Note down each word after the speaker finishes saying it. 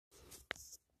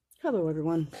Hello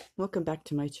everyone, welcome back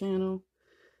to my channel.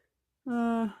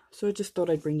 So I just thought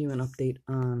I'd bring you an update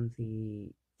on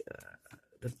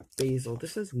the basil.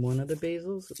 This is one of the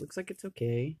basils. It looks like it's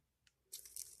okay.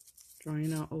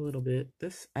 Drying out a little bit.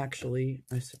 This actually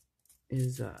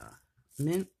is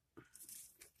mint,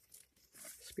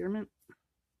 spearmint.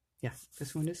 Yeah,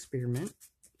 this one is spearmint.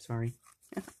 Sorry.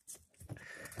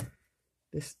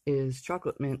 This is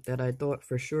chocolate mint that I thought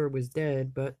for sure was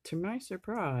dead, but to my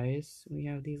surprise, we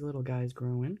have these little guys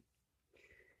growing.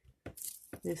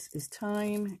 This is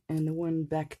thyme, and the one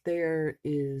back there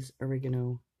is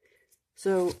oregano.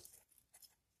 So,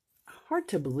 hard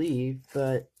to believe,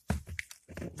 but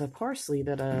the parsley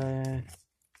that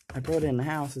I brought in the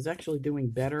house is actually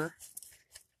doing better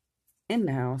in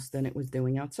the house than it was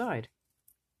doing outside.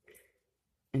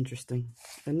 Interesting.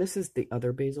 And this is the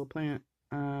other basil plant.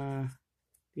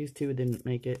 These two didn't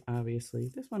make it, obviously.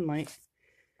 This one might.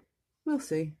 We'll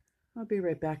see. I'll be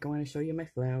right back. I want to show you my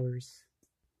flowers.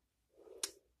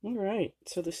 Alright,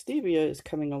 so the stevia is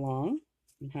coming along.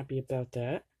 I'm happy about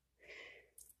that.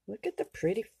 Look at the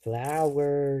pretty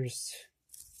flowers.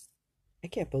 I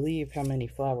can't believe how many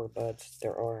flower buds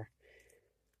there are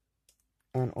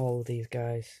on all of these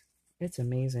guys. It's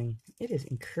amazing. It is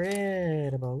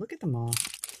incredible. Look at them all.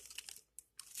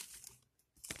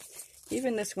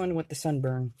 Even this one with the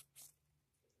sunburn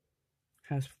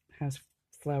has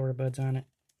flower buds on it.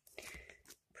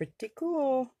 Pretty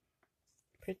cool.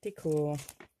 Pretty cool.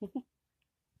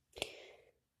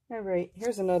 Alright,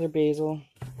 here's another basil.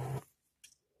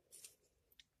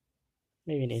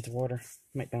 Maybe it needs water.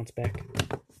 Might bounce back.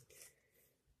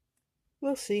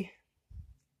 We'll see.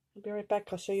 I'll be right back.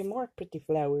 I'll show you more pretty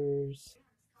flowers.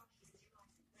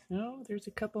 Oh, there's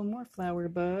a couple more flower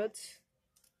buds.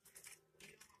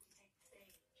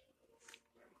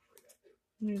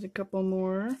 There's a couple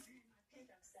more.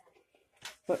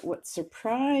 But what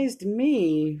surprised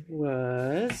me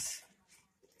was...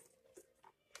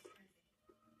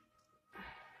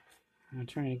 I'm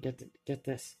trying to get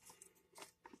this.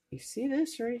 You see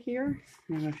this right here?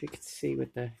 I don't know if you can see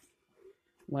with the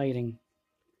lighting.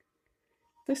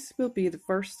 This will be the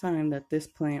first time that this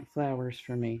plant flowers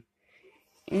for me.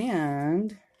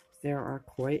 And there are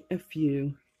quite a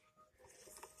few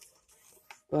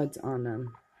buds on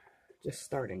them. Just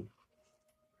starting.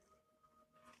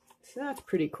 So that's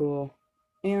pretty cool.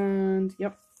 And,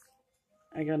 yep,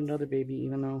 I got another baby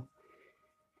even though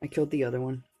I killed the other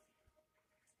one.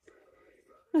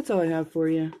 That's all I have for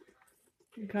you.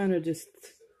 I'm kind of just...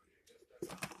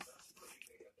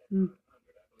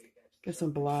 got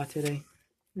some blah today.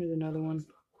 Here's another one.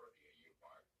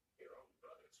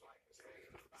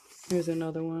 Here's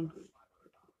another one.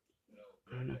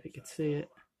 I don't know if you can see it.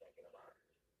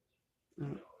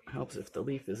 Helps if the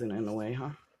leaf isn't in the way, huh?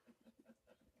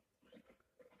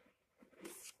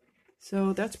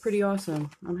 So that's pretty awesome.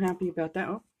 I'm happy about that.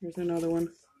 Oh, here's another one.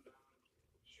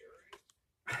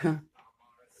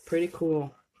 Pretty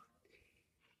cool.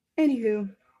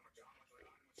 Anywho,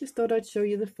 just thought I'd show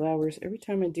you the flowers. Every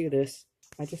time I do this,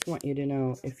 I just want you to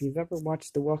know, if you've ever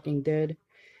watched The Walking Dead,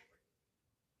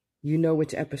 you know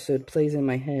which episode plays in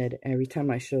my head every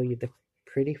time I show you the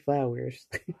pretty flowers.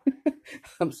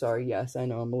 I'm sorry, yes, I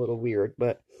know I'm a little weird,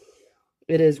 but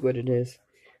it is what it is.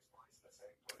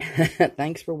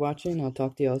 Thanks for watching. I'll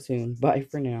talk to y'all soon. Bye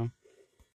for now.